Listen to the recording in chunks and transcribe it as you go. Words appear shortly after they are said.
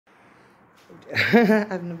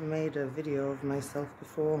I've never made a video of myself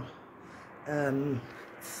before.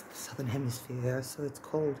 It's the Southern Hemisphere, so it's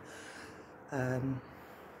cold. I've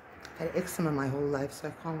had eczema my whole life, so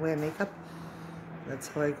I can't wear makeup. That's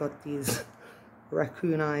how I got these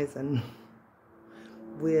raccoon eyes and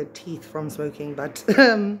weird teeth from smoking. But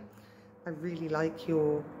I really like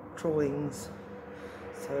your drawings,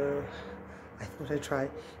 so I thought I'd try,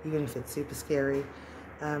 even if it's super scary.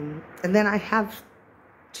 And then I have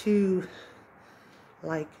two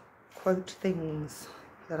quote things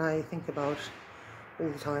that I think about all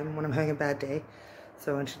the time when I'm having a bad day,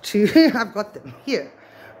 so I wanted to I've got them here.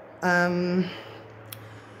 The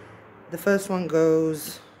first one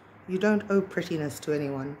goes, you don't owe prettiness to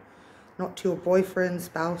anyone, not to your boyfriend,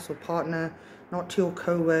 spouse or partner, not to your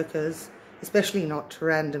co-workers, especially not to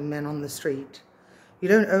random men on the street. You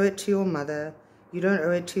don't owe it to your mother, you don't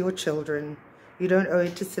owe it to your children, you don't owe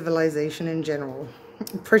it to civilization in general.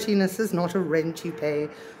 Prettiness is not a rent you pay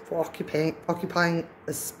for occupying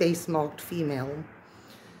a space-marked female.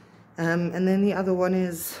 And then the other one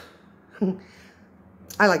is,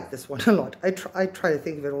 I like this one a lot. I try to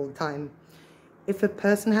think of it all the time. If a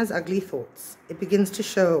person has ugly thoughts, it begins to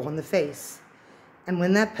show on the face. And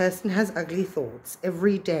when that person has ugly thoughts,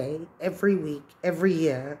 every day, every week, every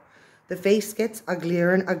year, the face gets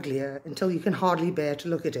uglier and uglier until you can hardly bear to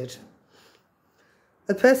look at it.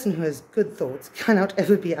 A person who has good thoughts cannot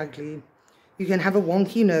ever be ugly. You can have a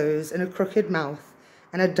wonky nose and a crooked mouth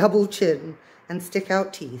and a double chin and stick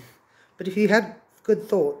out teeth. But if you have good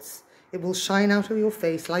thoughts, it will shine out of your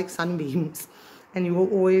face like sunbeams and you will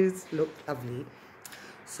always look lovely.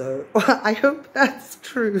 So I hope that's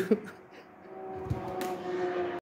true.